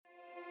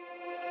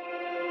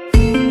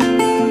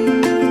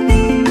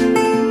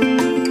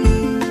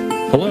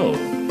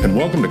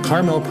Welcome to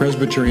Carmel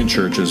Presbyterian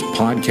Church's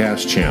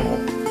podcast channel.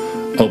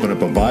 Open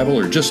up a Bible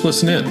or just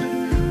listen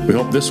in. We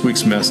hope this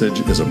week's message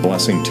is a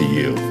blessing to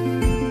you.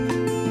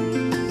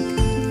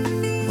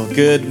 Well,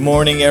 good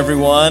morning,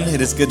 everyone.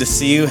 It is good to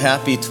see you.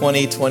 Happy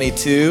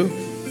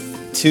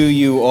 2022 to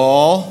you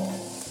all.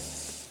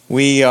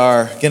 We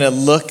are going to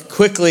look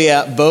quickly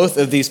at both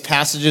of these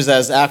passages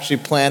as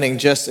actually planning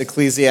just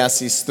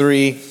Ecclesiastes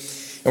 3.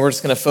 And we're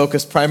just going to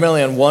focus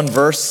primarily on one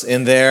verse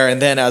in there.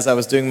 And then as I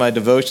was doing my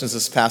devotions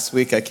this past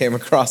week, I came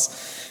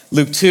across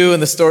Luke 2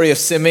 and the story of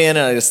Simeon.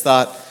 And I just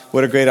thought,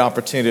 what a great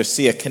opportunity to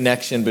see a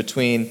connection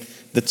between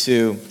the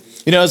two.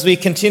 You know, as we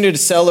continue to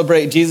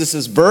celebrate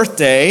Jesus'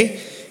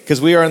 birthday,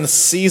 because we are in the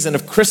season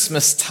of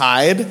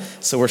Christmastide,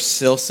 so we're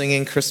still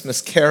singing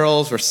Christmas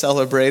carols. We're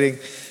celebrating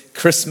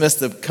Christmas,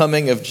 the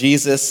coming of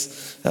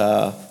Jesus,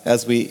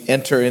 as we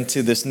enter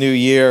into this new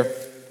year.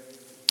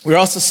 We're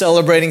also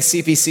celebrating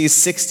CPC's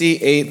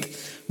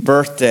 68th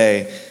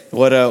birthday.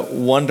 What a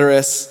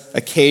wondrous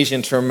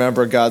occasion to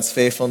remember God's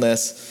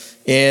faithfulness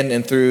in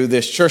and through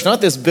this church. Not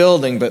this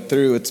building, but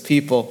through its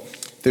people,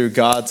 through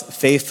God's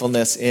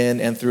faithfulness in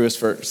and through us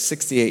for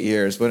 68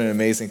 years. What an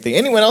amazing thing.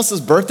 Anyone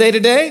else's birthday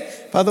today,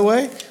 by the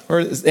way?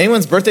 Or is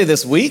anyone's birthday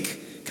this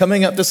week?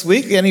 Coming up this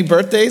week? Any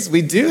birthdays?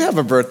 We do have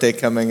a birthday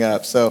coming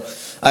up. So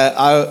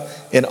I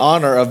in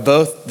honor of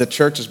both the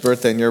church's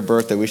birthday and your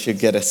birthday, we should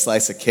get a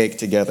slice of cake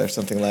together,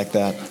 something like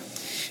that.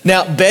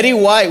 Now, Betty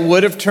White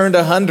would have turned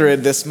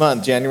 100 this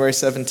month, January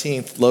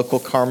 17th, local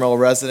Carmel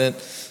resident.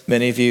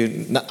 Many of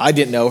you, I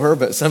didn't know her,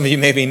 but some of you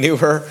maybe knew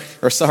her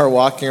or saw her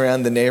walking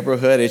around the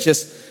neighborhood. It's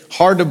just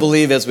hard to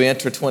believe as we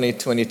enter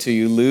 2022,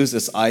 you lose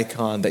this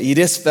icon that you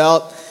just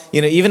felt,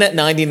 even at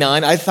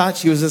 99, I thought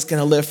she was just going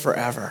to live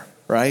forever,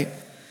 right?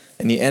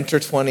 And you enter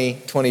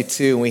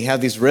 2022 and we have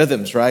these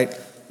rhythms, right,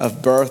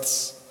 of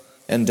births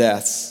and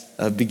deaths,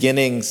 of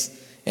beginnings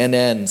and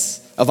ends,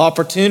 of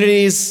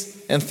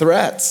opportunities and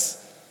threats.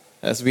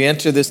 As we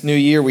enter this new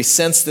year, we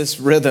sense this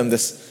rhythm,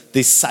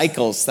 these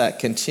cycles that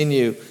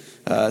continue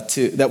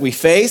that we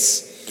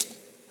face,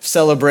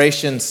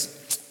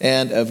 celebrations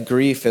and of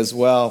grief as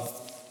well.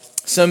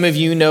 Some of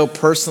you know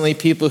personally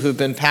people who've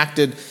been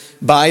impacted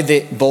by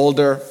the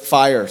Boulder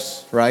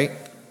fires, right?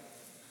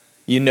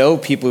 You know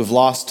people who've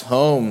lost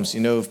homes.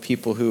 You know of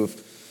people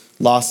who've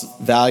lost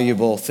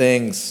valuable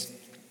things.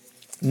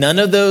 None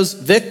of those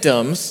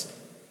victims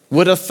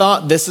would have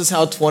thought this is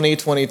how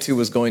 2022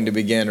 was going to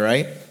begin,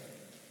 right?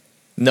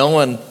 No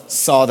one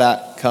saw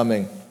that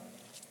coming.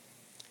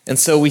 And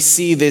so we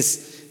see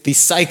these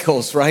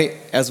cycles, right?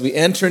 As we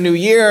enter a new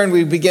year and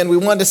we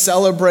want to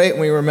celebrate and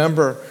we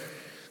remember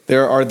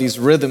there are these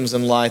rhythms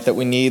in life that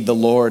we need the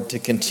Lord to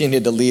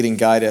continue to lead and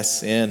guide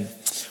us in.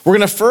 We're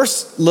going to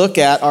first look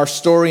at our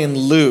story in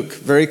Luke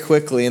very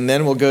quickly, and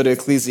then we'll go to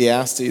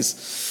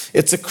Ecclesiastes.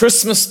 It's a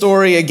Christmas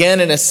story, again,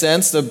 in a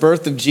sense. The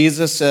birth of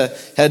Jesus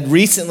had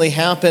recently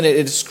happened.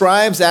 It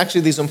describes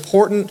actually these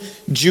important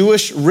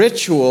Jewish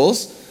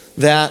rituals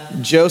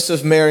that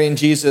Joseph, Mary, and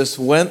Jesus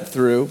went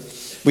through.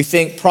 We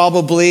think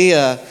probably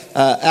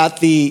at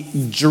the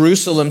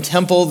Jerusalem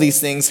temple, these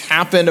things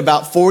happened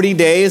about 40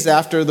 days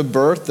after the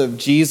birth of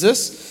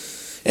Jesus.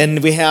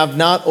 And we have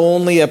not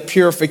only a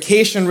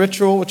purification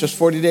ritual, which is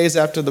 40 days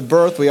after the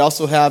birth, we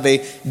also have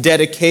a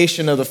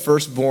dedication of the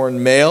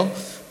firstborn male,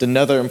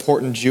 another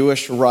important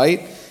Jewish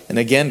rite. And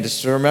again,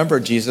 just to remember,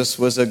 Jesus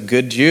was a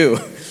good Jew.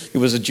 He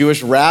was a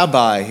Jewish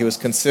rabbi. He was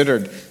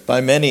considered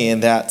by many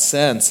in that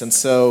sense. And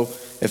so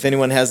if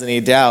anyone has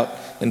any doubt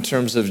in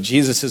terms of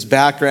Jesus'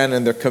 background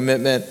and their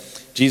commitment,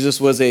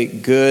 Jesus was a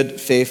good,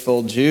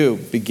 faithful Jew,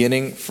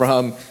 beginning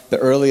from the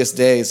earliest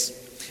days.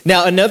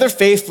 Now, another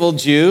faithful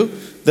Jew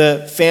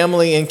the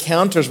family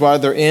encounters while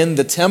they're in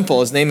the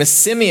temple. His name is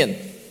Simeon.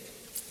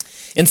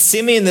 And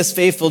Simeon, this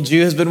faithful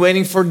Jew, has been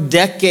waiting for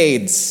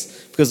decades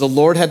because the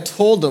Lord had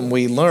told him,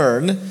 we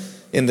learn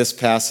in this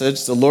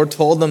passage, the Lord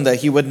told him that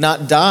he would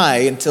not die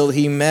until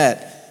he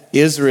met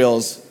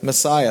Israel's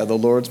Messiah, the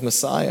Lord's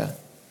Messiah.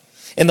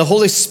 And the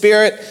Holy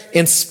Spirit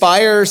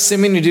inspires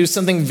Simeon to do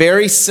something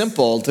very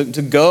simple,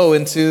 to go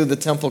into the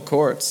temple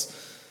courts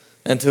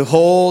and to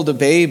hold a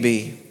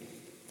baby.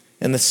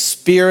 And the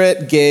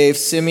Spirit gave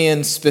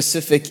Simeon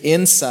specific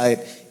insight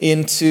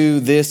into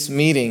this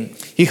meeting.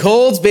 He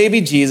holds baby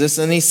Jesus,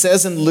 and he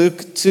says in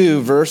Luke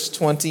 2, verse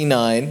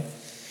 29, he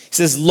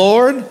says,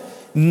 Lord,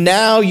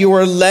 now you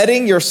are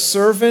letting your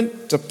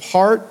servant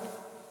depart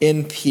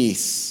in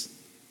peace.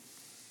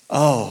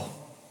 Oh,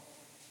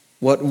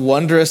 what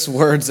wondrous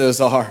words those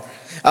are.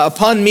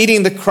 Upon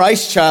meeting the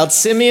Christ child,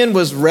 Simeon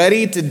was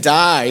ready to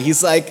die.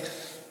 He's like,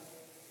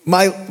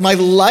 my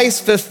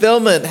life's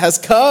fulfillment has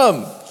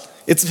come.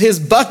 It's his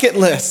bucket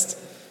list.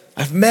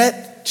 I've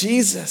met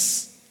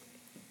Jesus.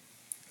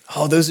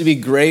 Oh, those would be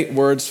great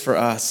words for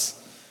us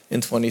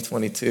in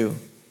 2022.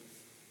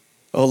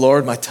 Oh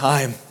Lord, my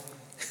time.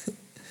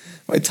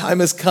 My time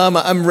has come.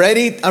 I'm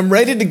ready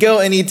to go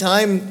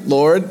anytime,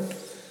 Lord,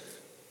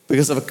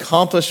 because I've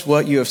accomplished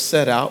what you have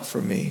set out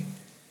for me.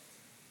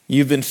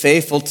 You've been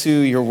faithful to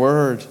your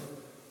word.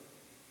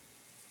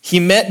 He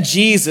met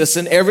Jesus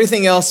and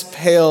everything else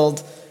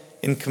paled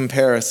in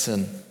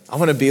comparison. I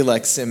want to be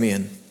like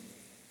Simeon.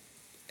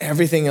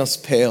 Everything else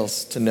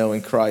pales to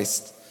knowing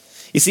Christ.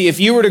 You see, if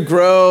you were to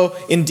grow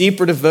in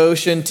deeper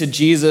devotion to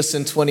Jesus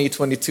in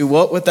 2022,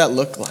 what would that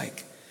look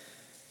like?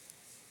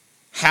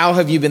 How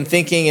have you been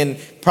thinking and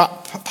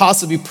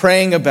possibly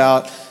praying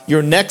about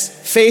your next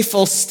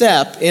faithful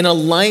step in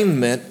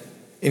alignment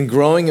in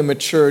growing in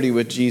maturity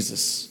with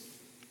Jesus?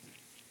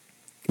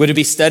 Would it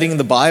be studying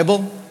the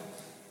Bible?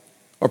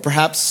 Or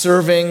perhaps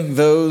serving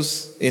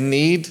those in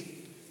need?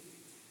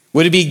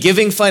 Would it be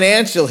giving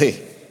financially?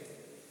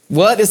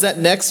 What is that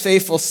next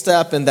faithful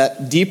step in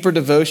that deeper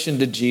devotion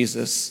to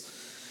Jesus?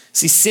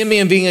 See,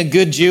 Simeon, being a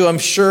good Jew, I'm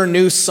sure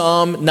knew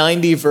Psalm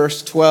 90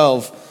 verse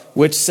 12,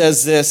 which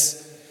says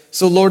this: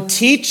 "So Lord,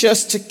 teach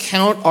us to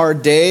count our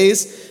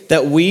days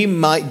that we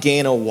might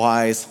gain a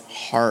wise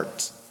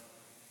heart."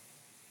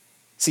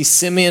 See,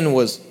 Simeon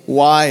was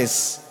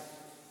wise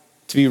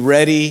to be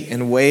ready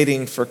and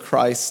waiting for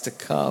Christ to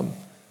come.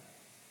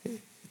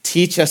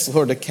 Teach us,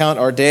 Lord, to count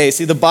our days.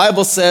 See, the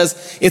Bible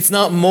says it's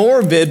not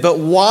morbid, but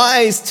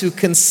wise to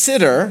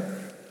consider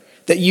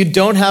that you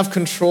don't have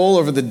control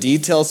over the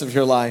details of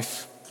your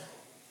life,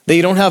 that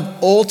you don't have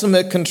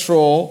ultimate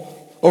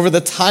control over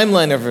the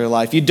timeline of your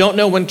life. You don't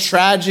know when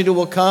tragedy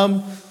will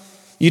come.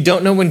 You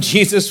don't know when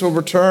Jesus will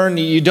return.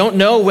 You don't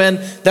know when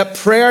that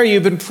prayer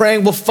you've been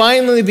praying will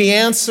finally be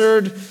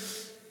answered,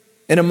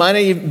 and it might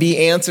not be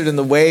answered in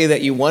the way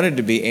that you wanted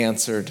to be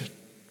answered,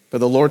 but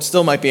the Lord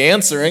still might be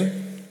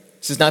answering.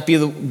 This does not be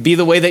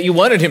the way that you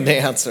wanted him to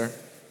answer.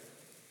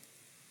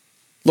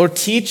 Lord,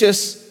 teach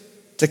us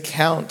to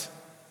count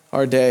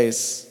our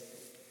days.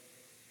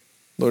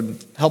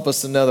 Lord, help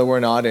us to know that we're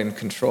not in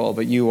control,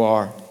 but you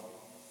are.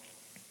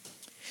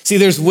 See,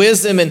 there's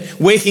wisdom in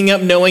waking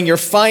up knowing your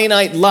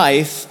finite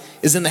life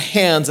is in the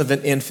hands of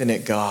an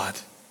infinite God.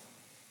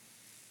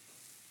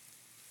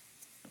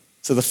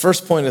 So the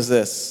first point is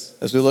this,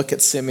 as we look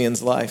at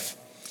Simeon's life: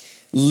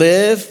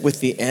 live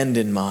with the end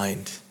in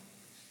mind.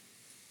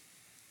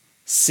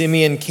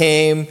 Simeon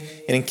came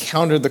and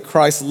encountered the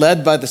Christ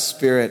led by the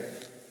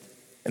Spirit.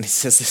 And he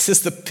says, this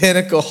is the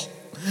pinnacle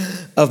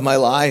of my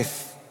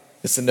life,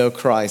 is to know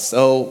Christ.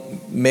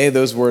 Oh, may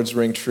those words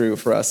ring true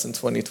for us in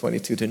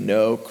 2022, to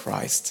know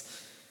Christ.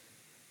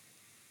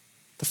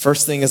 The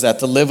first thing is that,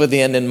 to live with the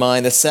end in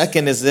mind. The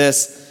second is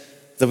this,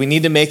 that we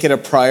need to make it a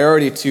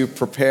priority to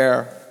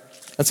prepare.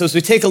 And so as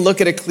we take a look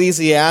at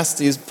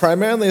Ecclesiastes,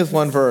 primarily with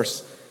one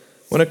verse,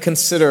 I want to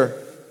consider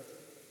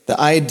the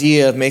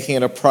idea of making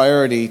it a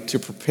priority to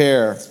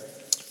prepare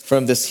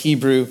from this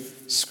Hebrew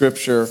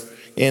scripture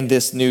in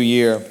this new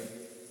year.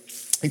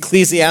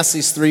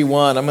 Ecclesiastes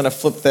 3:1, I'm going to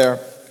flip there.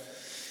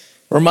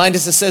 Remind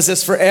us, it says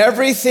this: "For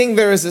everything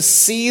there is a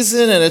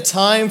season and a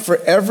time for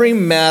every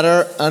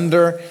matter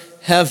under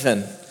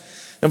heaven."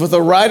 And what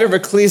the writer of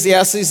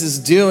Ecclesiastes is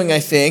doing,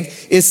 I think,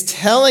 is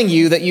telling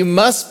you that you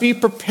must be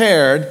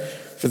prepared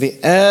for the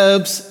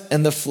ebbs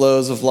and the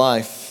flows of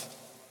life.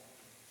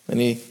 And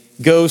he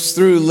goes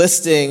through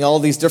listing all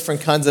these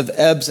different kinds of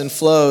ebbs and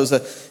flows.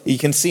 You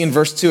can see in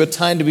verse 2, a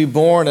time to be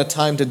born, a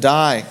time to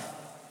die,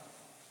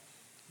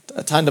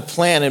 a time to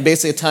plant, and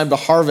basically a time to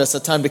harvest, a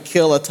time to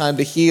kill, a time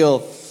to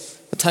heal,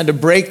 a time to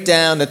break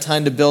down, a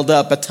time to build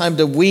up, a time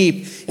to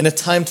weep, and a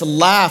time to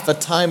laugh, a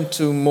time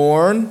to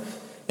mourn,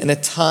 and a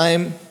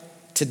time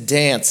to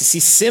dance. You see,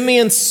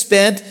 Simeon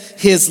spent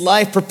his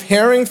life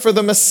preparing for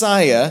the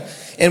Messiah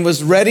and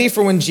was ready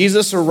for when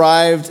Jesus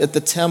arrived at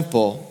the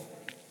temple.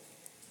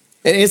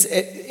 And it's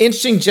an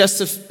interesting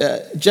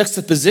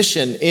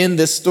juxtaposition in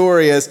this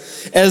story as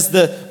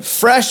the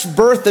fresh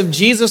birth of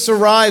Jesus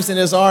arrives in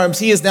his arms,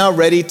 he is now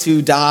ready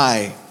to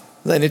die.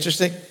 Isn't that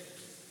interesting?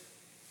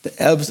 The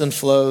ebbs and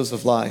flows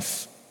of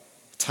life,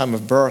 a time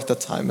of birth, a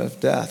time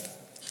of death.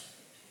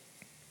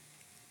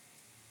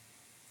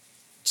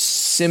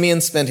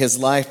 Simeon spent his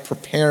life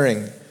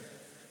preparing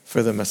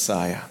for the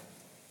Messiah.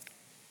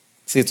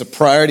 See, it's a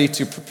priority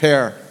to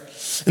prepare.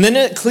 And then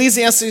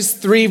Ecclesiastes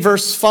 3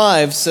 verse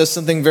 5 says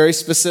something very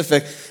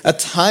specific: a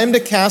time to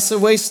cast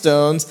away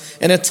stones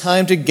and a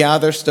time to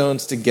gather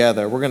stones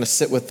together. We're going to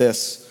sit with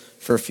this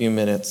for a few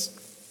minutes.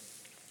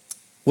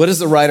 What is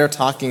the writer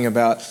talking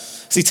about?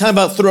 Is he talking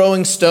about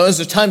throwing stones? Is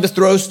there time to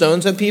throw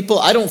stones at people?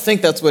 I don't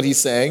think that's what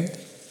he's saying.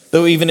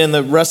 Though even in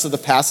the rest of the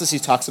passage, he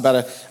talks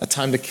about a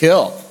time to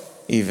kill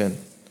even.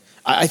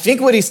 I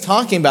think what he's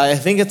talking about, I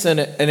think it's an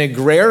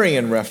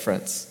agrarian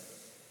reference.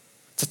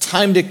 It's a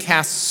time to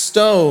cast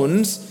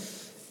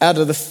stones out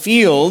of the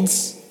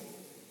fields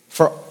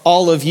for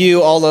all of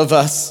you, all of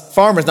us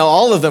farmers. Now,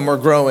 all of them are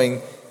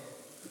growing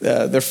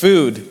their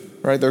food,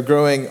 right? They're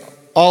growing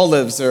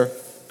olives, they're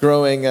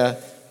growing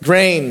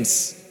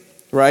grains,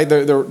 right?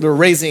 They're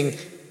raising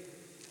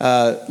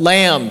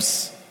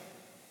lambs.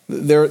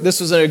 This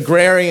was an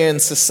agrarian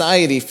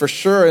society for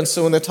sure. And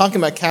so when they're talking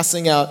about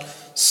casting out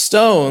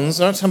stones,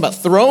 they're not talking about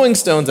throwing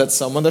stones at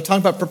someone. They're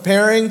talking about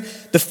preparing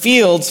the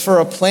fields for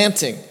a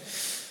planting.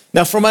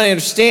 Now, from what I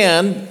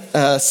understand,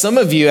 some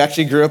of you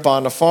actually grew up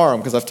on a farm,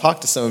 because I've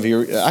talked to some of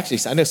you. Actually,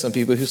 I know some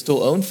people who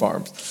still own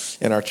farms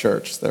in our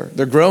church.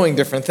 They're growing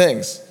different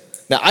things.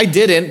 Now, I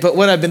didn't, but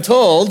what I've been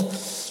told,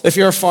 if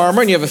you're a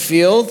farmer and you have a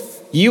field,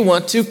 you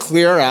want to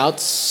clear out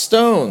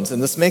stones.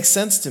 And this makes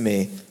sense to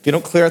me. If you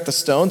don't clear out the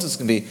stones, it's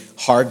going to be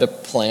hard to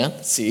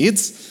plant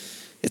seeds.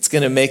 It's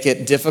going to make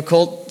it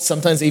difficult,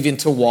 sometimes even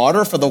to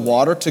water, for the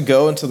water to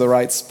go into the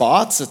right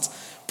spots. It's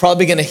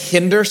probably going to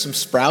hinder some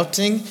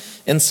sprouting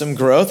and some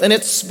growth. And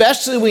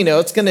especially, we know,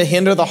 it's going to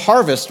hinder the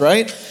harvest,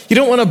 right? You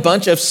don't want a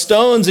bunch of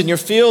stones in your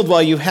field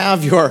while you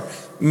have your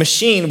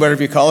machine,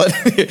 whatever you call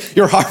it,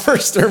 your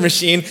harvester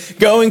machine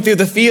going through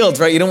the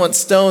fields, right? You don't want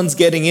stones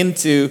getting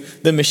into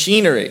the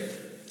machinery.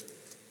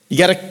 You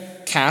got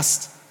to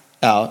cast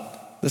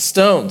out the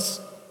stones.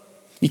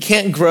 You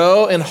can't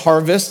grow and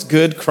harvest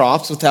good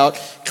crops without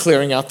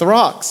clearing out the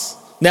rocks.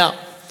 Now,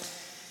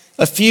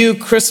 a few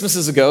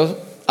Christmases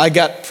ago, I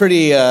got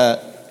pretty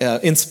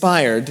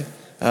inspired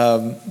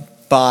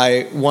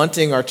by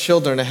wanting our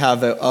children to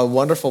have a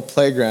wonderful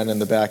playground in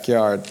the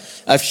backyard.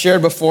 I've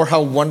shared before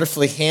how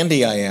wonderfully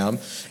handy I am.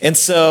 And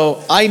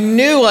so I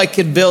knew I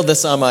could build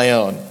this on my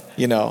own,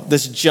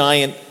 this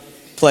giant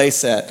play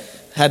set.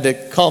 Had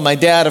to call my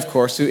dad, of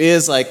course, who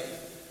is like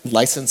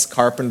licensed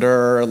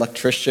carpenter,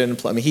 electrician,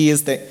 plumber. He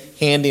is the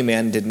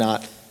handyman,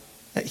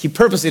 he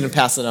purposely didn't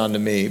pass it on to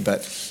me,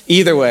 but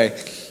either way,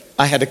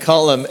 I had to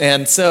call him.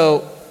 And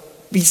so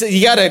he said,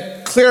 you got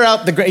to clear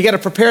out you got to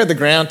prepare the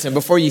ground, Tim,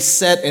 before you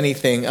set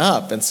anything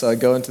up. And so I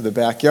go into the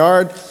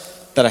backyard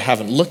that I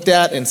haven't looked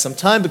at in some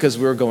time because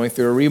we were going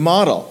through a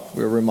remodel.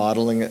 We were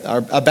remodeling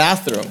a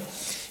bathroom.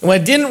 And what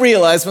I didn't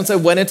realize, once I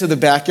went into the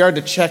backyard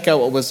to check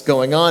out what was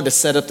going on to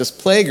set up this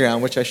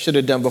playground, which I should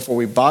have done before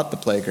we bought the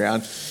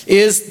playground,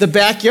 is the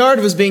backyard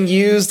was being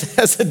used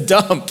as a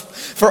dump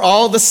for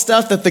all the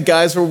stuff that the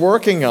guys were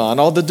working on,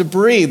 all the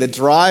debris, the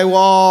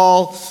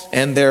drywall,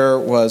 and there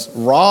was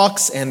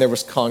rocks, and there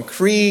was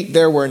concrete,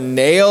 there were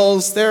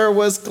nails, there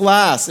was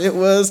glass. It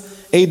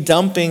was a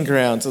dumping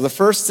ground. So the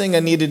first thing I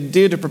needed to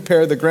do to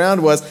prepare the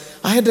ground was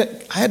I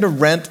had to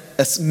rent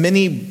a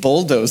mini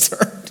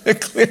bulldozer to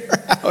clear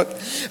out.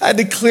 I had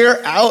to clear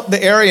out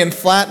the area and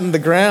flatten the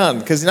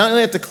ground, because you not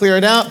only have to clear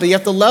it out, but you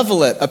have to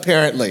level it,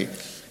 apparently.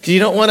 Because you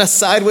don't want a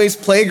sideways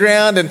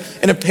playground,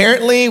 and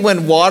apparently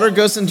when water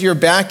goes into your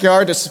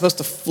backyard, it's supposed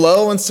to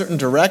flow in certain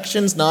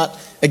directions, not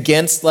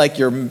against like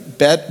your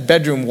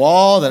bedroom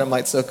wall, then it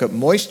might soak up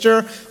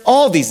moisture.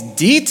 All these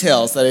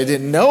details that I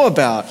didn't know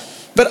about.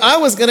 But I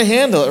was going to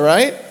handle it,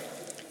 right?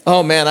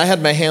 Oh man, I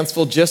had my hands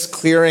full just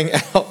clearing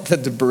out the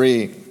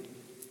debris.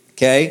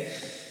 Okay?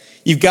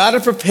 You've got to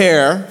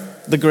prepare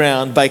the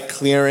ground by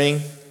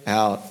clearing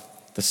out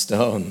the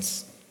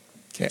stones.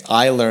 Okay,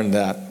 I learned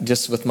that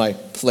just with my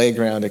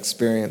playground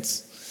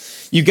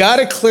experience. You got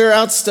to clear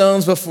out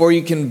stones before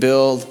you can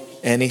build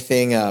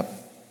anything up.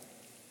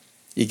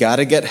 You got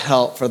to get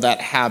help for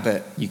that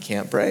habit you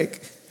can't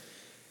break.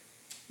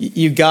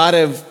 You got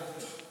to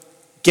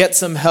get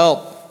some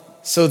help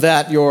so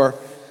that your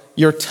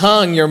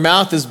tongue, your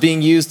mouth is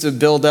being used to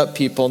build up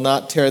people,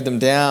 not tear them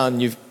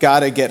down. You've got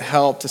to get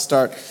help to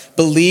start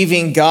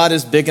believing God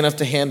is big enough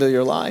to handle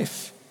your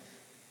life.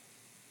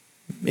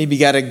 Maybe you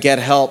got to get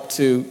help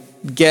to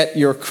get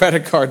your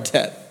credit card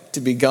debt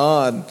to be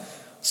gone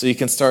so you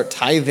can start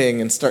tithing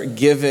and start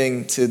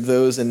giving to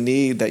those in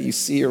need that you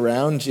see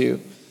around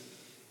you.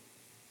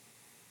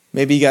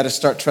 Maybe you got to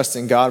start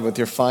trusting God with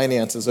your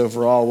finances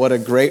overall. What a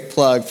great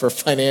plug for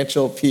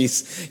Financial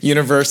Peace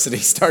University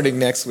starting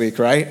next week,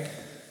 right?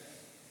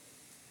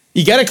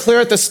 You got to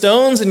clear out the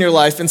stones in your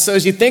life. And so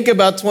as you think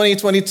about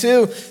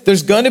 2022,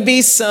 there's going to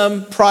be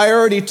some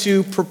priority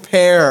to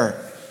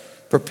prepare.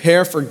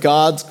 Prepare for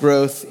God's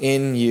growth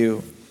in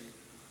you.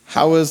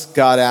 How is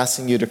God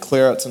asking you to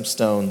clear out some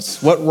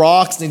stones? What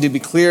rocks need to be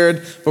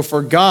cleared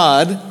before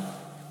God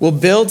will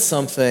build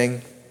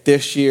something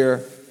this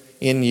year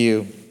in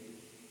you?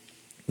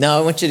 Now,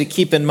 I want you to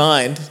keep in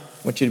mind,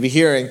 I want you to be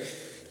hearing,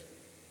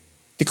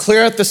 to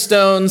clear out the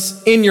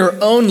stones in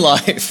your own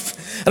life.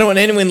 I don't want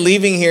anyone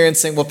leaving here and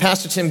saying, well,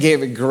 Pastor Tim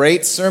gave a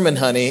great sermon,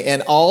 honey,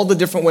 and all the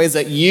different ways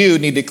that you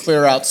need to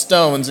clear out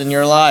stones in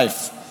your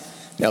life.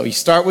 No, you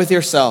start with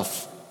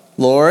yourself.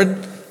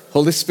 Lord,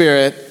 Holy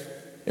Spirit,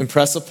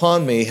 impress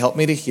upon me, help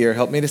me to hear,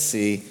 help me to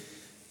see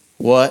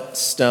what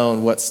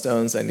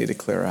stones I need to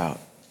clear out.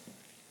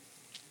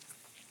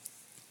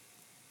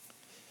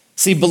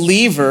 See,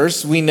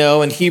 believers, we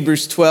know in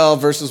Hebrews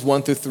 12, verses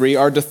 1 through 3,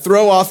 are to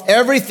throw off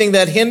everything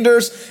that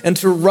hinders and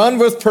to run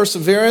with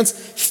perseverance,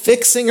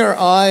 fixing our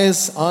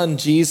eyes on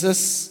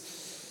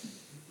Jesus,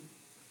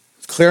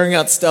 clearing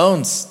out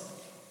stones.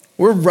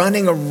 We're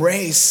running a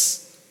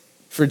race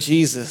for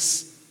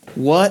Jesus.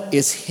 What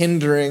is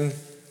hindering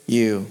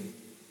you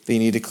that you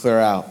need to clear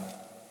out?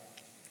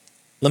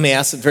 Let me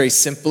ask it very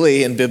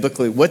simply and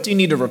biblically. What do you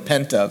need to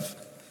repent of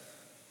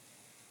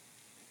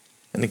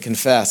and to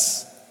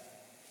confess?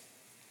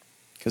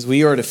 Because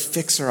we are to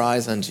fix our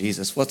eyes on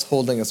Jesus. What's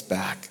holding us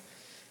back?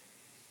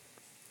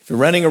 If you're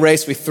running a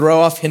race, we throw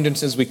off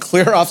hindrances, we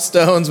clear off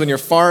stones. When you're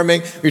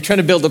farming, when you're trying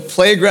to build a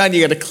playground,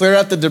 you got to clear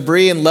out the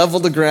debris and level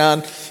the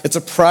ground. It's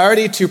a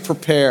priority to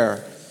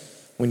prepare.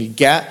 When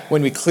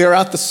we clear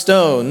out the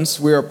stones,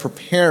 we are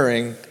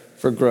preparing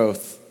for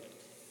growth.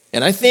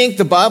 And I think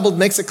the Bible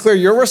makes it clear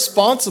you're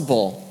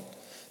responsible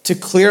to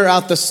clear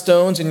out the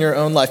stones in your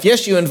own life.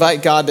 Yes, you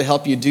invite God to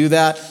help you do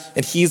that,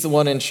 and he's the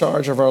one in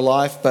charge of our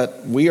life,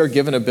 but we are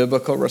given a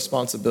biblical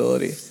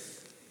responsibility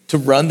to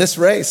run this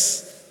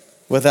race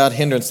without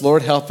hindrance.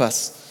 Lord, help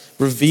us.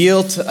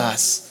 Reveal to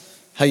us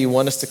how you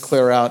want us to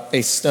clear out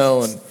a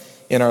stone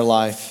in our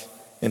life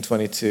in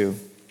 22.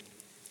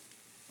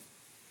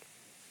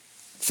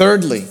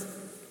 Thirdly,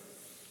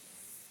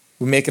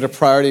 we make it a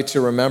priority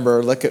to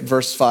remember. Look at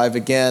verse 5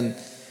 again.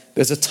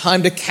 There's a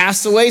time to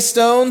cast away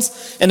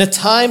stones and a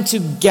time to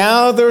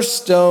gather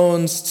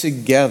stones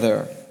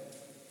together.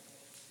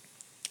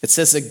 It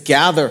says to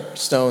gather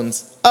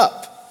stones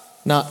up,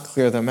 not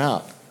clear them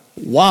out.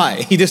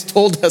 Why? He just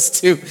told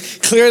us to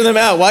clear them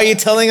out. Why are you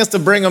telling us to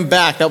bring them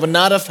back? That would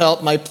not have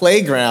helped my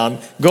playground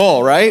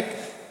goal, right?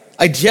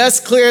 I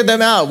just cleared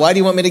them out. Why do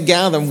you want me to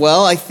gather them?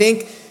 Well, I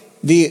think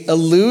the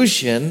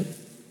allusion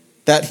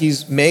that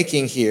he's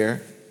making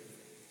here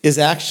is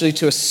actually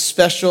to a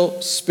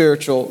special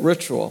spiritual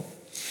ritual.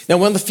 Now,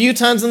 one of the few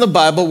times in the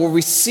Bible where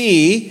we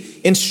see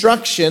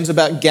instructions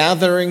about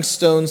gathering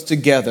stones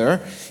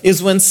together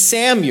is when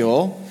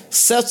Samuel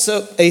sets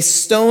up a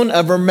stone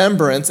of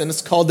remembrance, and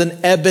it's called an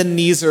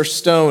Ebenezer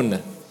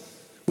stone,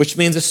 which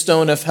means a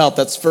stone of help.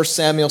 That's 1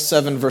 Samuel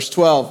 7, verse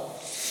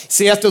 12.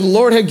 See, after the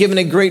Lord had given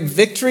a great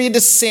victory to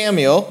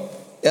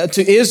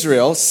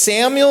Israel,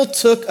 Samuel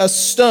took a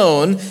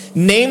stone,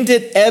 named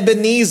it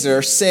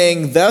Ebenezer,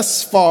 saying,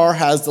 "Thus far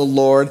has the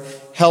Lord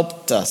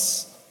helped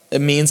us." It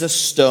means a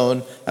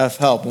stone of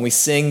help. When we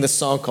sing the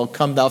song called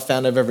 "Come Thou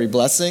Fount of Every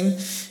Blessing,"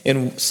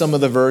 in some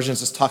of the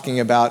versions it's talking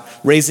about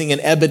raising an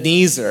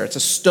Ebenezer. It's a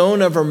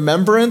stone of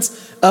remembrance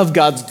of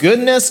God's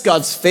goodness,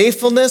 God's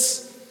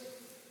faithfulness.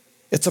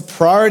 It's a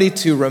priority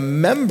to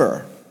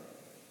remember,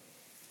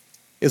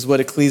 is what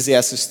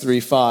Ecclesiastes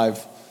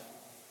 3:5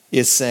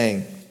 is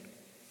saying.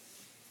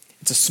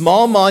 It's a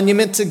small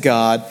monument to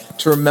God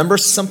to remember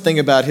something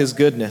about his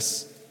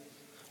goodness.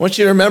 I want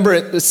you to remember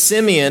it with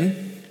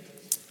Simeon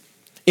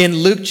in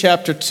Luke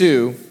chapter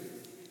 2,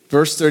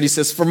 verse 30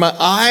 says, "For my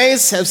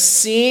eyes have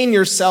seen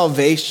your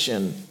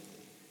salvation."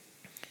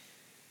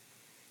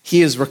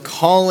 He is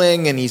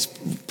recalling and he's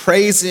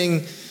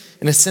praising.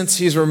 In a sense,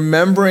 he's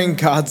remembering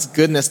God's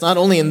goodness, not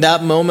only in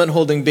that moment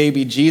holding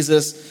baby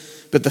Jesus,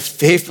 but the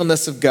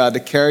faithfulness of God to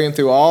carry him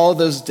through all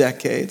those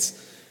decades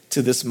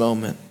to this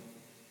moment.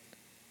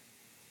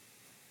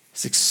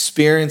 He's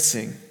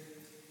experiencing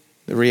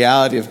the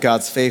reality of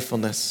God's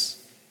faithfulness.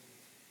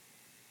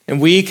 And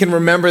we can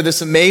remember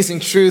this amazing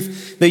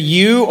truth that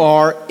you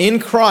are in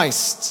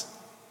Christ.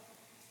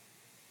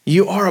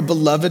 You are a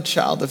beloved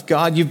child of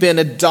God. You've been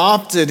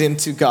adopted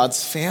into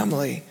God's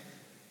family.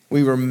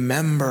 We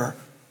remember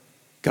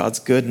God's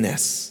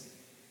goodness.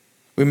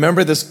 We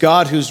remember this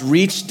God who's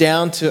reached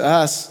down to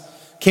us,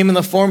 came in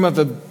the form of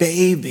a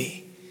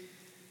baby.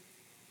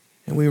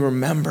 And we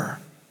remember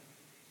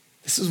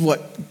this is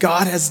what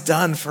God has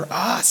done for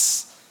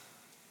us.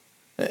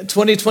 In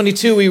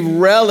 2022, we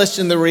relish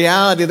in the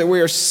reality that we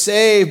are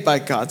saved by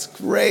God's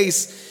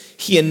grace.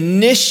 He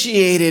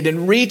initiated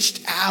and reached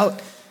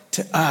out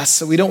to us.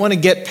 So we don't want to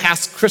get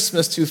past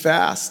Christmas too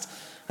fast.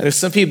 I know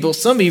some of you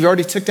have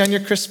already took down your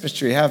Christmas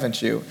tree,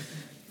 haven't you?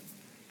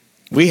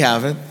 We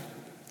haven't.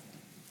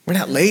 We're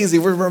not lazy.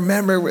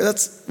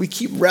 We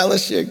keep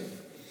relishing.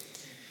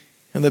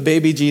 And the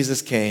baby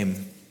Jesus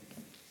came.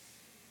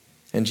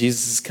 And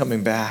Jesus is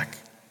coming back.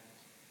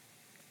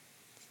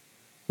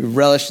 We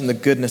relish in the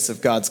goodness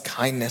of God's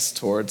kindness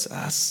towards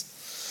us.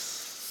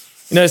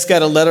 You know, I just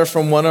got a letter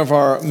from one of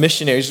our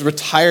missionaries. He's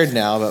retired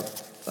now,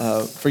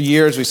 but for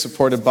years we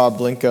supported Bob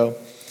Blinko.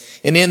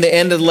 And in the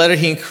end of the letter,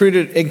 he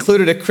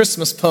included a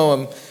Christmas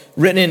poem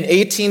written in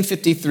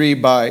 1853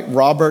 by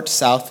Robert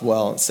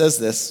Southwell. It says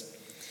this: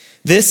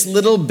 "This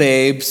little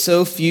babe,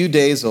 so few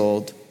days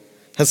old,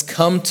 has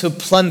come to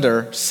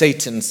plunder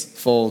Satan's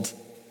fold.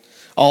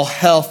 All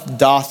health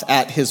doth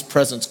at his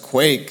presence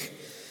quake,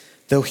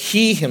 though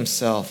he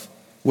himself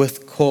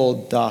with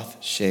cold doth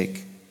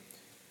shake.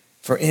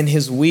 For in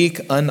his weak,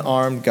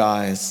 unarmed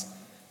guise,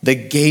 the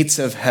gates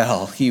of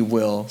hell he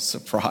will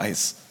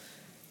surprise."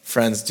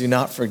 Friends, do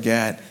not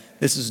forget,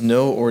 this is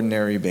no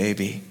ordinary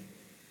baby.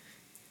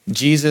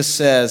 Jesus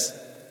says,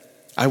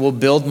 "I will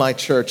build my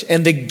church,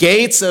 and the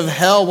gates of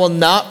hell will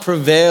not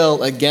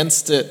prevail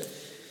against it."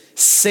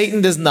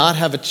 Satan does not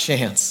have a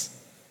chance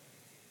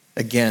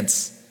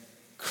against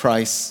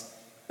Christ's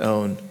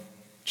own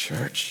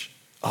church.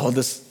 Oh,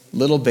 this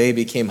little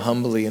baby came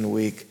humbly and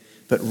weak,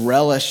 but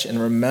relish and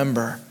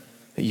remember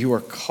that you are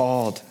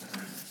called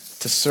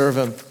to serve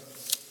him.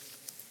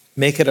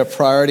 Make it a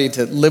priority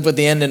to live with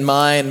the end in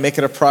mind. Make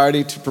it a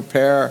priority to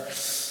prepare.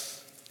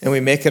 And we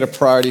make it a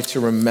priority to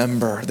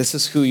remember this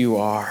is who you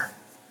are,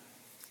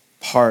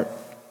 part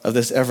of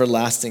this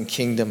everlasting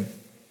kingdom.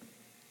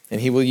 And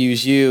he will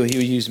use you, he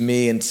will use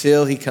me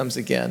until he comes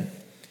again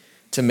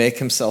to make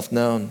himself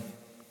known.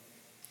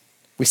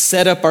 We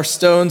set up our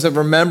stones of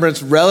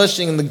remembrance,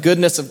 relishing in the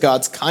goodness of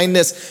God's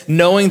kindness,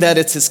 knowing that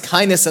it's his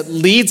kindness that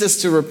leads us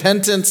to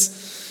repentance,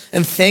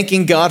 and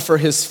thanking God for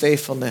his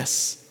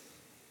faithfulness.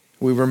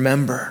 We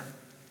remember.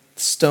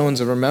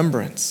 Stones of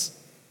remembrance.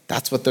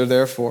 That's what they're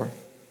there for.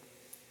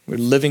 We're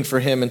living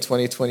for him in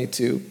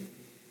 2022.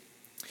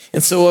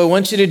 And so what I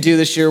want you to do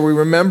this year, we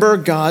remember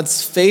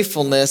God's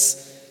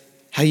faithfulness,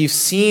 how you've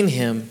seen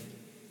him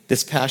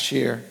this past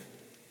year.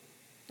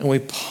 And we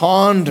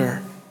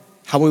ponder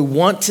how we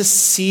want to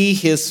see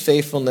his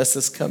faithfulness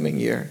this coming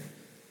year.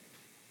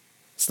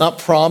 It's not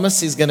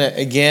promised he's going to,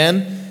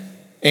 again,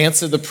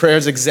 answer the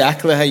prayers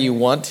exactly how you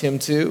want him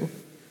to.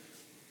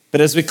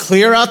 But as we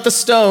clear out the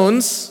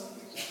stones,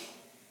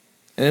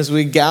 and as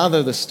we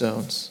gather the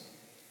stones,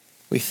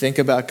 we think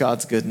about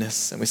God's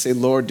goodness, and we say,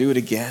 Lord, do it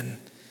again.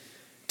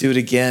 Do it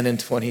again in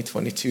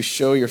 2022.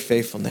 Show your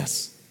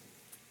faithfulness.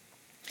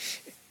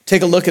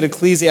 Take a look at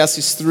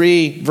Ecclesiastes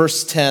 3,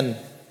 verse 10.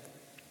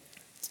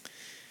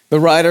 The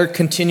writer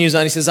continues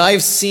on. He says, I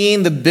have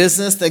seen the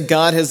business that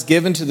God has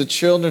given to the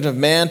children of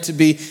man to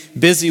be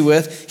busy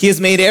with. He has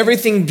made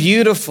everything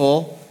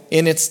beautiful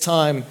in its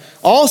time.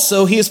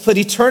 Also, he has put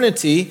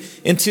eternity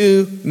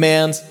into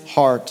man's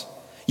heart,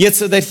 yet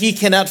so that he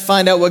cannot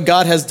find out what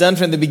God has done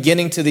from the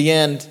beginning to the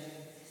end.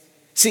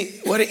 See,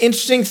 what an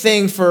interesting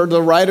thing for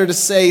the writer to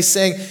say. He's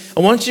saying, I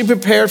want you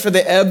prepared for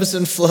the ebbs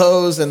and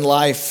flows in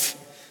life.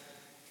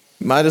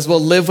 You might as well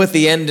live with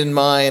the end in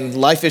mind.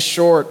 Life is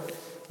short.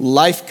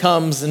 Life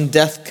comes and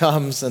death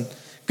comes, and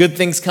good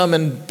things come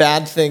and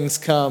bad things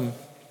come.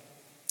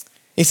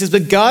 He says,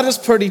 but God has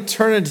put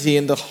eternity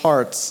in the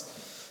hearts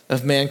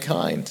of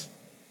mankind.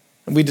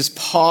 And we just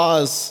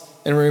pause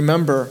and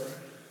remember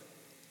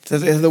that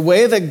the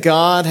way that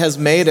God has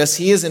made us,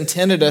 he has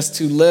intended us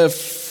to live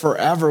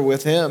forever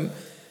with him.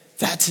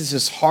 That's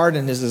his heart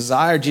and his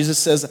desire. Jesus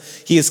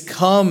says he has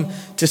come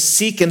to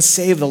seek and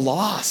save the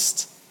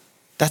lost.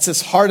 That's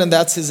his heart and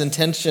that's his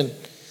intention.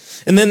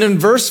 And then in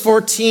verse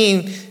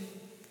 14,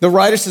 the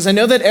writer says, I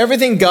know that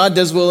everything God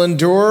does will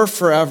endure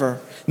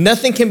forever.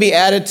 Nothing can be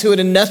added to it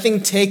and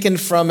nothing taken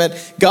from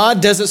it.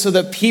 God does it so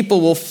that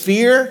people will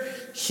fear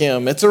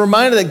him. It's a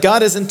reminder that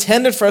God has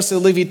intended for us to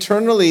live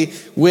eternally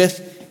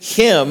with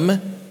him.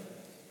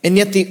 And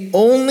yet the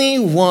only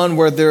one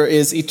where there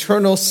is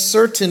eternal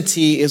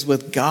certainty is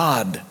with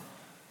God.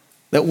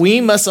 That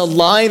we must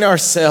align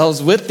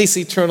ourselves with this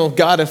eternal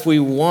God if we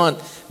want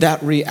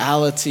that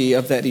reality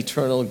of that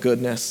eternal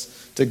goodness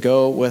to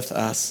go with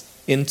us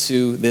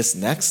into this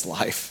next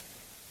life.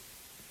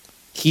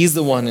 He's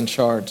the one in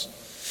charge.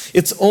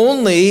 It's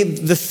only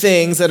the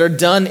things that are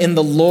done in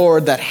the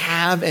Lord that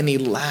have any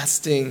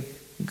lasting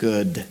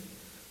good. I'm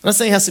not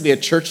saying it has to be a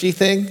churchy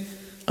thing.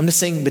 I'm just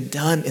saying be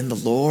done in the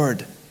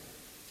Lord.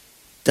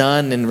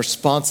 Done in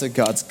response to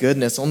God's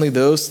goodness. Only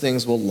those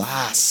things will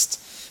last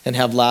and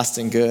have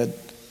lasting good.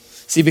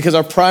 See, because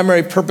our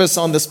primary purpose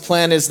on this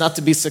planet is not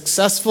to be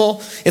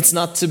successful. It's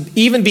not to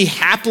even be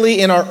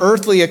happily in our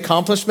earthly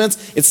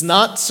accomplishments. It's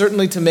not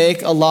certainly to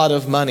make a lot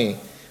of money.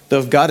 Though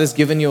if God has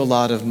given you a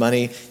lot of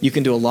money, you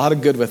can do a lot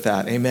of good with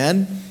that.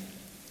 Amen?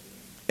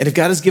 And if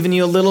God has given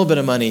you a little bit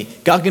of money,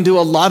 God can do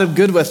a lot of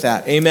good with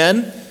that.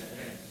 Amen?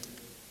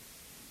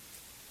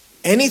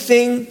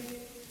 Anything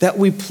that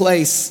we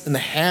place in the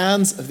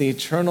hands of the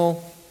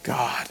eternal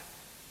God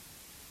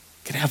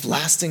can have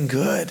lasting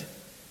good.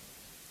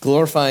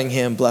 Glorifying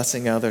him,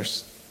 blessing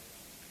others.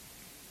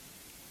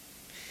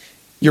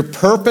 Your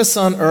purpose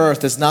on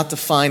earth is not to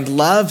find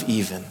love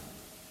even.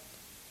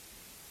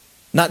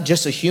 Not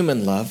just a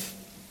human love.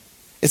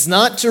 It's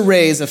not to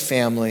raise a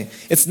family.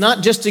 It's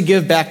not just to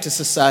give back to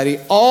society.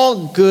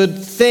 All good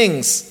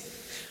things.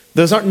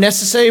 Those aren't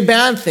necessarily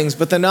bad things,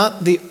 but they're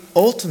not the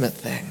ultimate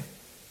thing.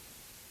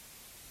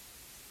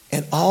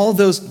 And all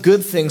those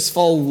good things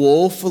fall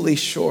woefully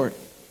short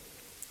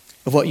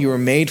of what you were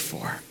made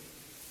for.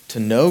 To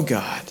know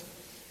God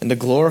and to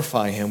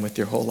glorify him with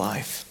your whole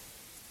life.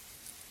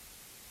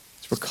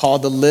 We're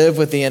called to live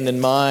with the end in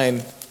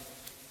mind.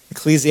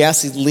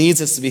 Ecclesiastes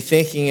leads us to be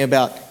thinking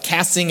about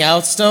casting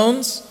out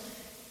stones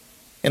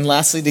and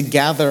lastly to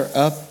gather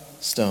up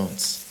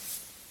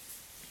stones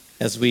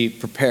as we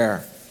prepare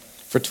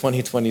for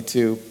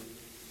 2022.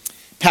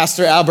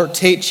 Pastor Albert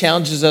Tate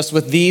challenges us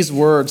with these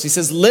words. He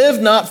says,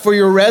 live not for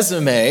your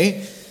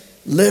resume,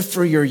 live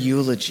for your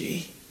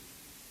eulogy.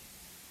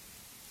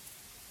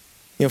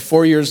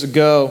 4 years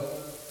ago,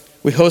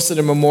 we hosted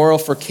a memorial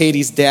for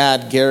Katie's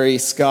dad, Gary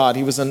Scott.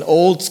 He was an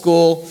old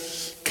school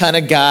kind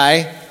of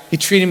guy. He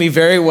treated me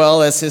very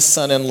well as his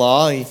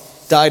son-in-law. He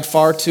died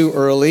far too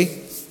early.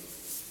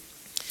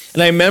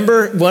 And I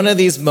remember one of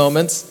these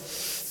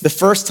moments, the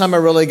first time I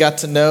really got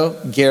to know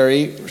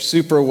Gary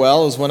super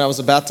well was when I was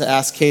about to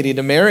ask Katie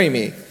to marry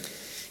me.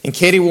 And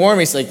Katie warned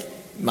me, she's like,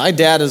 my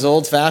dad is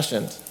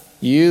old-fashioned.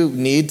 You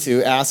need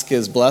to ask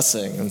his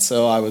blessing. And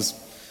so I was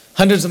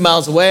hundreds of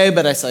miles away,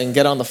 but I said I can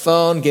get on the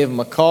phone, gave him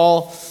a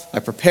call. I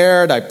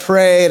prepared, I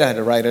prayed, I had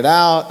to write it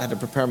out, I had to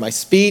prepare my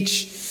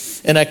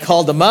speech. And I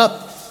called him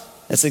up.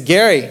 I said,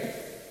 Gary,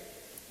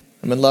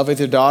 I'm in love with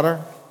your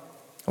daughter.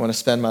 I want to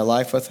spend my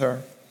life with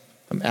her.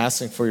 I'm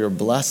asking for your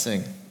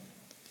blessing.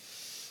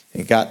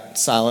 He got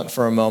silent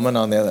for a moment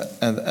on the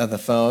other of the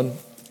phone.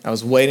 I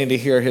was waiting to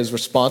hear his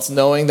response,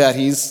 knowing that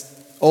he's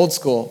old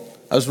school.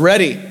 I was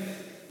ready.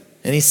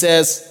 And he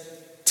says,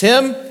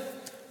 Tim,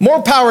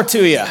 more power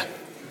to you.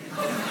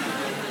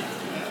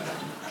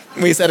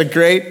 We just had a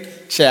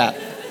great chat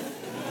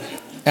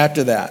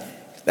after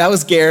that. That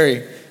was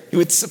Gary. He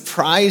would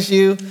surprise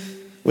you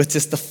with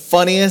just the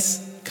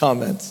funniest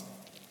comments.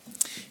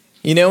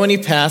 You know, when he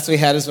passed, we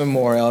had his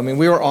memorial. I mean,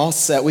 we were all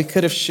set. We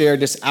could have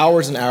shared just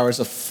hours and hours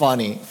of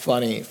funny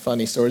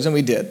stories, and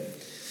we did.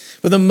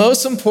 But the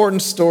most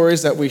important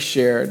stories that we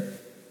shared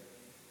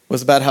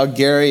was about how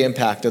Gary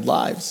impacted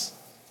lives.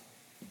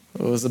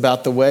 It was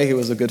about the way he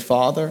was a good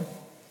father.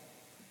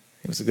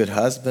 He was a good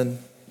husband.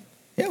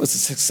 Yeah, he was a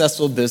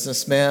successful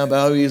businessman, but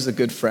how he was a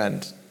good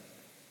friend.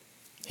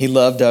 He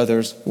loved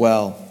others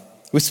well.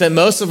 We spent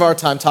most of our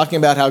time talking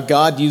about how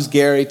God used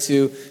Gary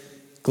to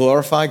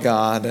glorify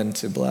God and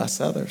to bless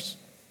others.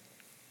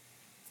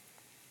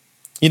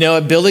 You know,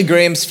 at Billy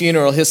Graham's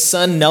funeral, his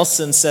son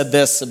Nelson said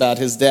this about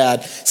his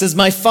dad. He says,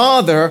 my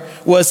father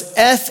was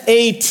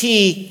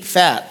F-A-T,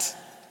 fat.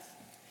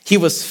 He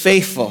was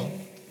faithful,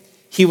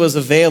 he was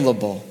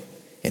available,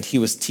 and he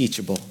was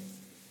teachable.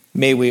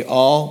 May we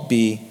all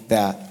be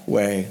that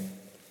way.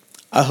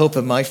 I hope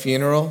at my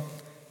funeral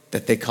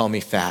that they call me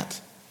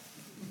fat.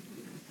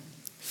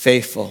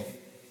 Faithful,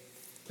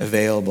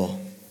 available,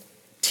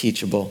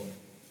 teachable.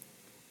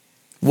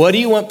 What do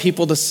you want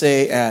people to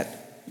say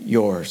at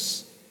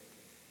yours?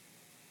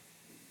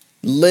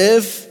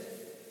 Live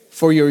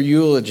for your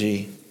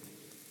eulogy,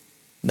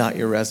 not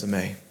your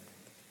resume.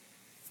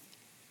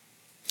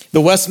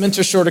 The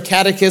Westminster Shorter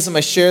Catechism, I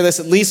share this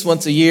at least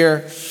once a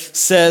year,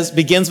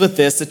 begins with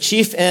this: the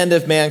chief end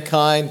of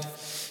mankind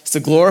is to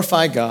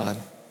glorify God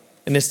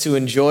and is to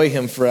enjoy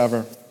him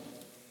forever.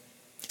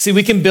 See,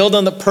 we can build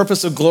on the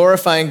purpose of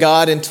glorifying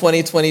God in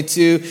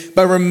 2022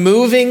 by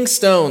removing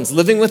stones,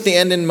 living with the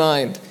end in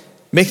mind,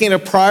 making it a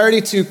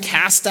priority to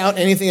cast out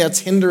anything that's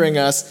hindering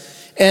us,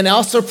 and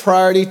also a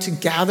priority to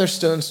gather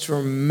stones to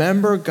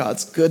remember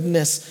God's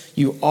goodness.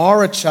 You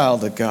are a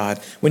child of God.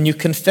 When you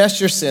confess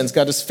your sins,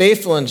 God is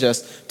faithful and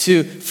just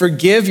to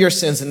forgive your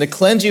sins and to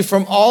cleanse you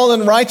from all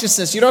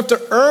unrighteousness. You don't have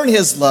to earn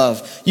his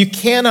love. You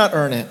cannot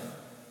earn it.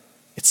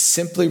 It's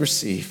simply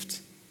received.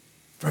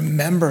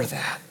 Remember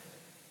that.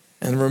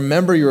 And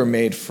remember you were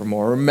made for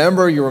more.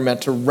 Remember you were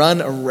meant to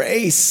run a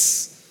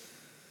race.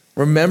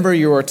 Remember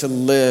you are to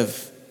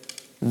live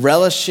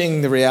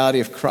relishing the reality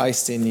of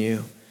Christ in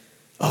you.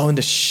 Oh, and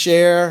to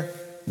share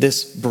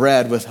this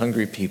bread with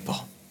hungry people.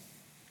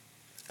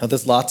 Now,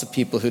 there's lots of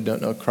people who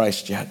don't know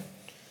Christ yet.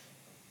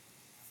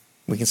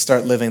 We can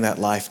start living that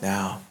life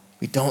now.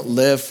 We don't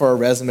live for a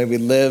resume. We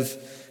live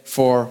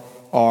for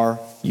our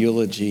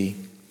eulogy,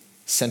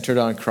 centered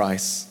on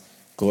Christ,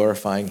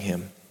 glorifying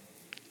him.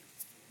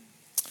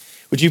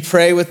 Would you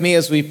pray with me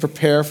as we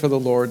prepare for the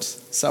Lord's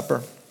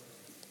Supper?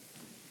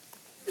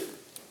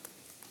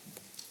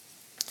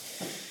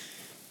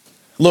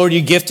 Lord,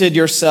 you gifted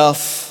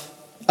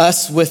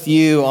us with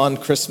you on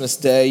Christmas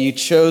Day. You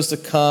chose to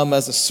come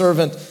as a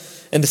servant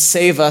and to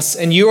save us,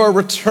 and you are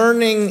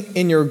returning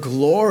in your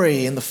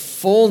glory, in the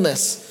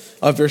fullness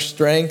of your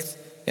strength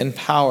and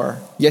power.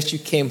 Yes, you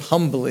came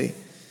humbly,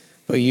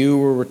 but you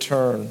will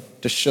return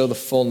to show the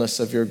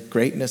fullness of your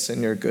greatness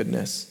and your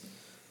goodness.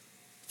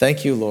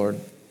 Thank you, Lord,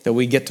 that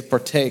we get to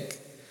partake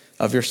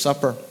of your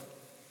supper,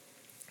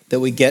 that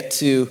we get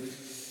to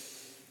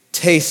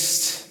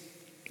taste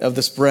of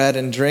this bread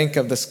and drink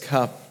of this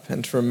cup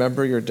and to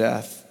remember your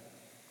death.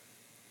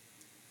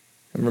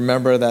 And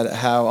remember that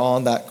how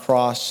on that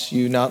cross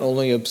you not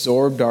only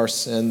absorbed our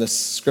sin, the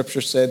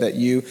scriptures say that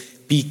you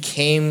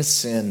became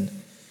sin.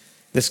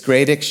 This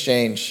great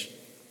exchange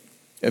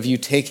of you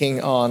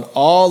taking on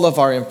all of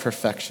our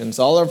imperfections,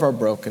 all of our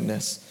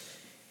brokenness,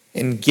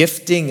 and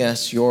gifting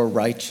us your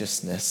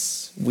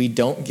righteousness. We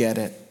don't get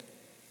it,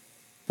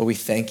 but we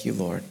thank you,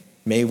 Lord.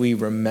 May we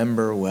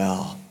remember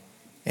well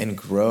and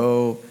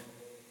grow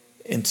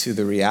into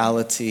the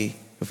reality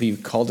of who you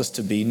called us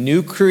to be.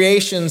 New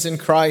creations in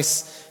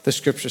Christ, the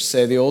scriptures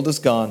say. The old is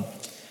gone,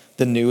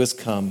 the new has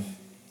come.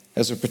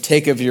 As we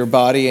partake of your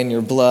body and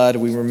your blood,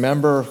 we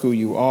remember who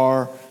you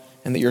are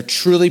and that you're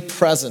truly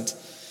present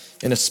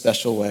in a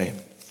special way.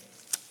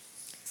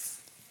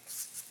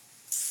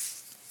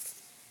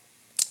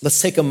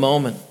 Let's take a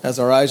moment as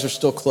our eyes are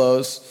still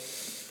closed,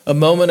 a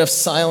moment of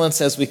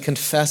silence as we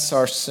confess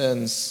our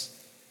sins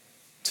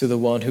to the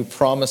one who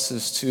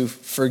promises to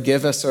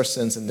forgive us our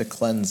sins and to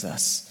cleanse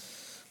us.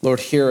 Lord,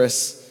 hear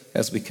us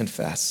as we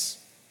confess.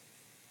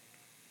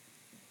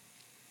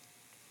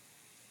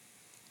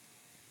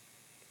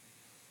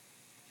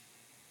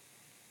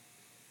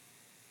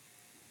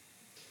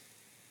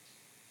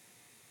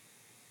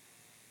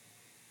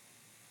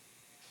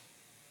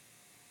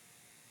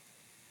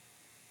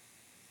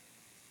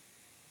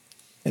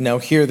 And now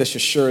hear this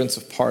assurance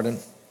of pardon.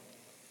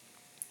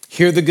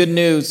 Hear the good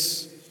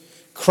news.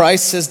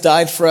 Christ has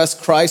died for us.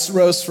 Christ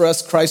rose for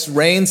us. Christ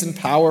reigns in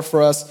power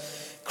for us.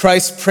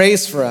 Christ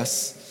prays for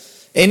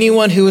us.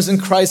 Anyone who is in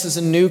Christ is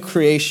a new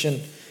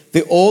creation.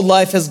 The old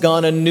life has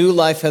gone, a new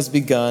life has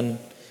begun.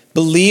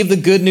 Believe the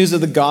good news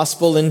of the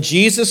gospel. In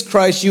Jesus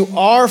Christ, you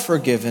are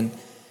forgiven.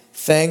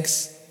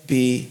 Thanks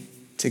be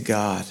to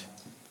God.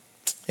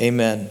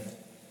 Amen.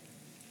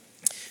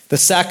 The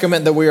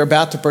sacrament that we are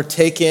about to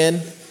partake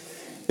in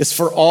is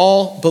for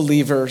all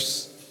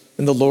believers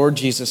in the Lord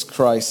Jesus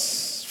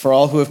Christ, for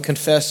all who have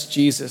confessed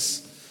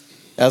Jesus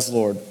as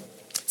Lord.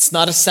 It's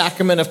not a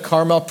sacrament of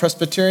Carmel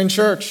Presbyterian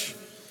Church.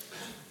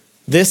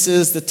 This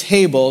is the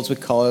table, as we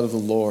call it, of the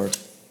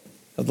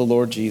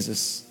Lord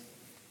Jesus.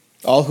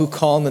 All who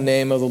call on the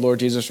name of the Lord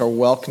Jesus are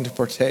welcome to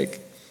partake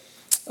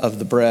of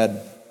the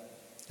bread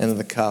and of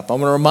the cup. I'm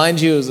going to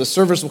remind you as the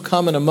servers will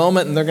come in a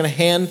moment and they're going to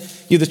hand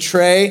you the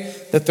tray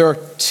that there are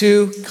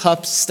 2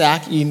 cups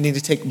stacked. You need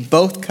to take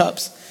both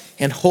cups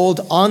and hold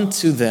on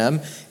to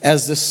them.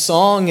 As the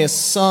song is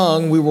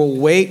sung, we will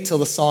wait till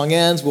the song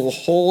ends. We will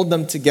hold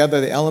them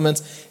together, the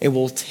elements, and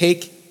we'll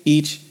take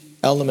each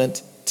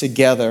element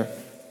together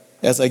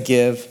as I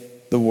give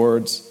the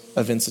words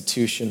of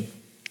institution.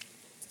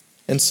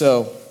 And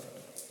so,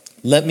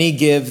 let me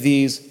give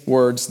these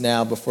words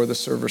now before the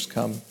servers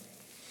come.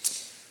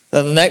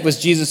 Now, the night was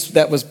Jesus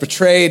that was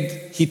betrayed.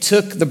 He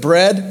took the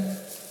bread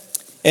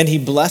and he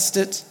blessed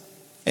it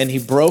and he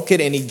broke it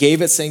and he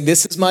gave it, saying,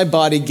 "This is my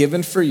body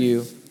given for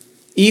you.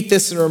 Eat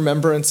this in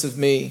remembrance of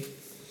me."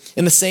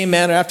 In the same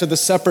manner, after the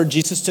supper,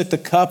 Jesus took the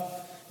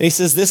cup and he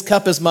says, "This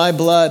cup is my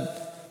blood,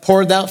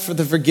 poured out for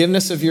the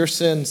forgiveness of your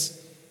sins.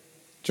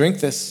 Drink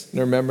this in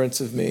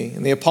remembrance of me."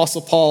 And the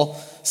Apostle Paul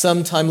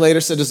sometime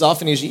later said, "As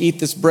often as you eat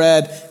this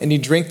bread and you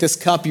drink this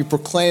cup, you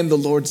proclaim the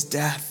Lord's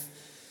death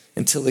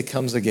until he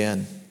comes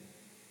again."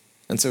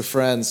 And so,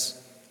 friends,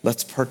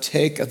 let's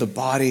partake of the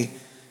body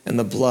and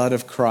the blood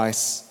of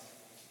Christ.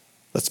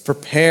 Let's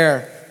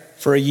prepare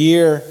for a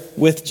year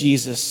with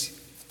Jesus,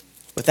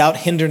 without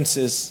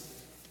hindrances,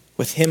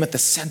 with him at the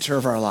center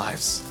of our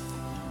lives.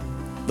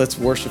 Let's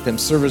worship him.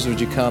 Servers, would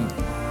you come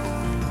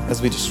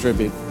as we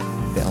distribute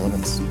the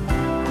elements?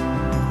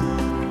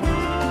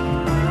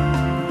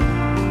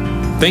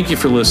 Thank you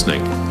for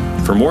listening.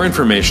 For more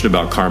information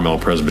about Carmel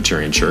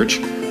Presbyterian Church,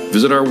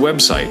 visit our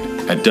website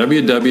at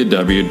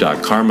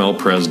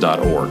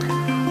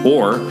www.carmelpres.org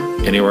or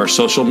any of our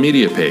social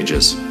media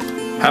pages.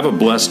 Have a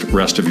blessed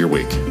rest of your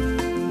week.